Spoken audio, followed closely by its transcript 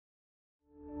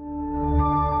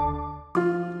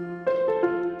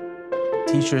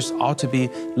Teachers ought to be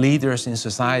leaders in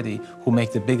society who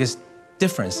make the biggest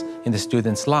difference in the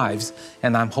students' lives.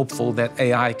 And I'm hopeful that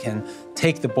AI can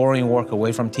take the boring work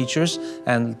away from teachers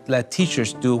and let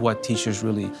teachers do what teachers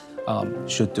really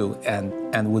should do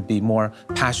and would be more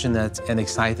passionate and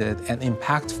excited and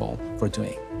impactful for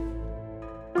doing.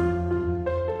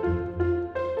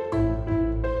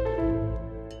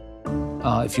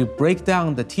 If you break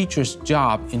down the teacher's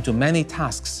job into many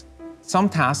tasks, some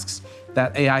tasks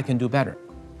that AI can do better.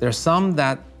 There are some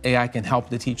that AI can help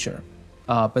the teacher.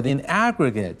 But in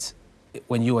aggregate,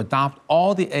 when you adopt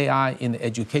all the AI in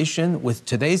education with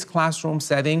today's classroom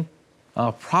setting,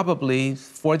 probably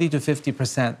 40 to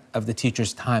 50% of the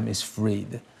teacher's time is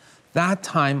freed. That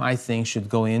time, I think, should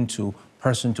go into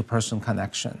person-to-person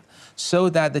connection so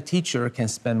that the teacher can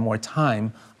spend more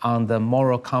time on the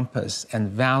moral compass and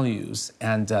values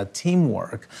and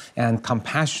teamwork and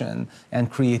compassion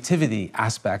and creativity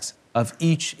aspects of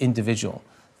each individual.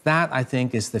 That, I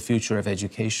think, is the future of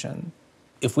education.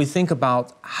 If we think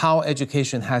about how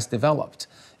education has developed,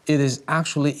 it is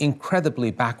actually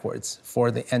incredibly backwards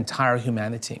for the entire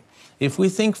humanity. If we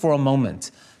think for a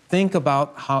moment, think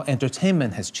about how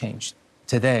entertainment has changed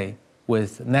today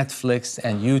with Netflix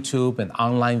and YouTube and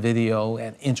online video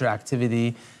and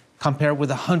interactivity compared with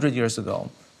 100 years ago.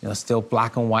 Still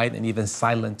black and white and even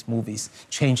silent movies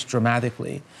changed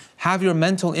dramatically. Have your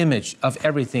mental image of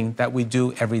everything that we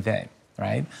do every day,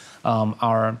 right?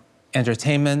 Our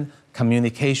entertainment,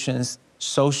 communications,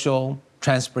 social,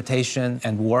 transportation,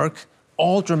 and work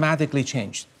all dramatically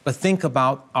changed. But think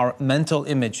about our mental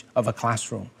image of a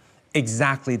classroom,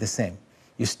 exactly the same.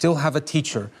 You still have a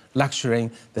teacher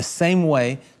lecturing the same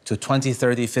way to 20,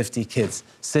 30, 50 kids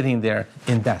sitting there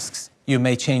in desks. You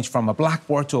may change from a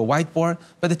blackboard to a whiteboard,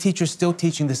 but the teacher's still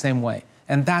teaching the same way.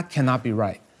 And that cannot be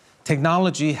right.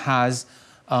 Technology has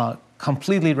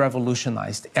completely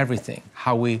revolutionized everything,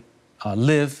 how we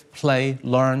live, play,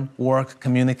 learn, work,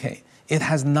 communicate. It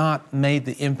has not made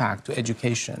the impact to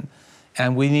education.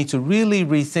 And we need to really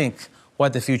rethink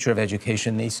what the future of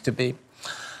education needs to be.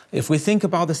 If we think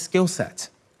about the skill set,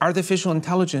 artificial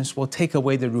intelligence will take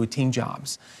away the routine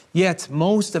jobs. Yet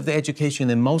most of the education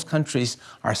in most countries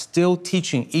are still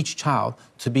teaching each child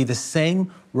to be the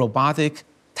same robotic,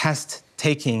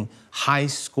 test-taking,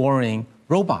 high-scoring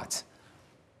robot.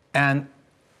 And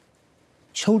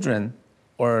children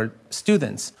or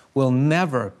students will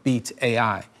never beat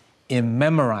AI in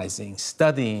memorizing,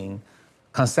 studying,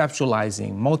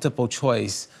 conceptualizing, multiple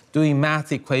choice, doing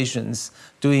math equations,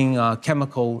 doing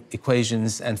chemical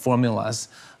equations and formulas,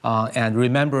 and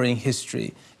remembering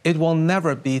history. It will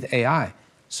never beat AI.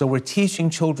 So we're teaching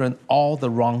children all the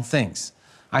wrong things.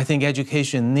 I think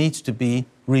education needs to be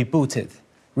rebooted,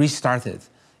 restarted.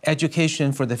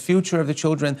 Education for the future of the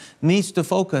children needs to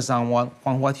focus on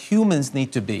what humans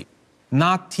need to be.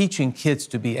 Not teaching kids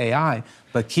to be AI,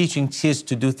 but teaching kids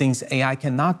to do things AI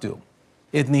cannot do.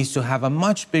 It needs to have a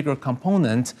much bigger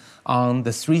component on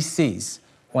the 3 C's.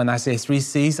 When I say 3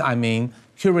 C's, I mean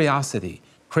curiosity,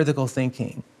 critical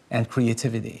thinking, and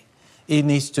creativity. It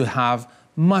needs to have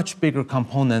much bigger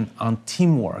component on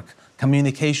teamwork,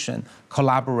 communication,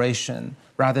 collaboration,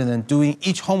 rather than doing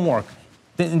each homework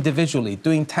individually,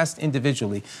 doing tests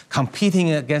individually,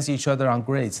 competing against each other on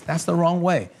grades. That's the wrong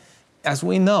way. As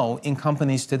we know, in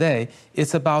companies today,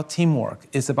 it's about teamwork,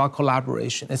 it's about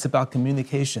collaboration, it's about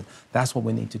communication. That's what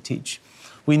we need to teach.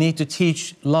 We need to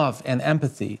teach love and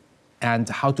empathy and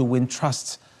how to win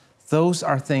trust. Those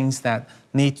are things that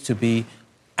need to be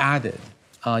added.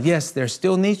 Yes, there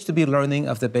still needs to be learning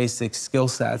of the basic skill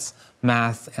sets,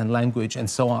 math and language and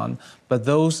so on, but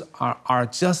those are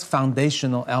just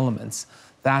foundational elements.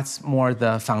 That's more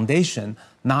the foundation,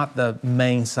 not the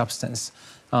main substance.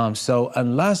 So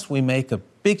unless we make a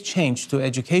big change to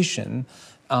education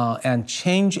and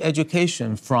change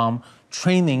education from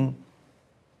training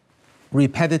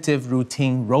repetitive,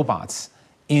 routine robots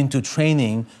into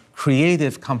training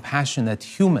creative, compassionate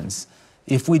humans,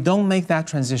 if we don't make that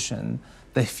transition,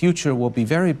 the future will be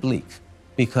very bleak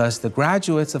because the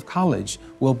graduates of college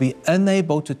will be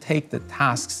unable to take the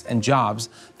tasks and jobs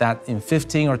that in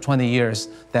 15 or 20 years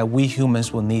that we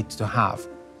humans will need to have.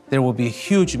 There will be a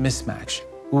huge mismatch.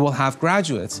 We will have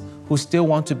graduates who still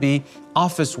want to be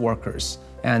office workers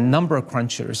and number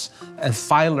crunchers and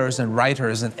filers and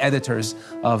writers and editors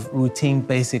of routine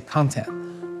basic content.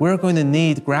 We're going to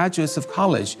need graduates of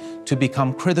college to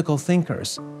become critical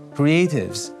thinkers,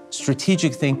 creatives,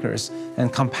 strategic thinkers,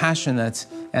 and compassionate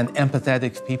and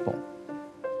empathetic people.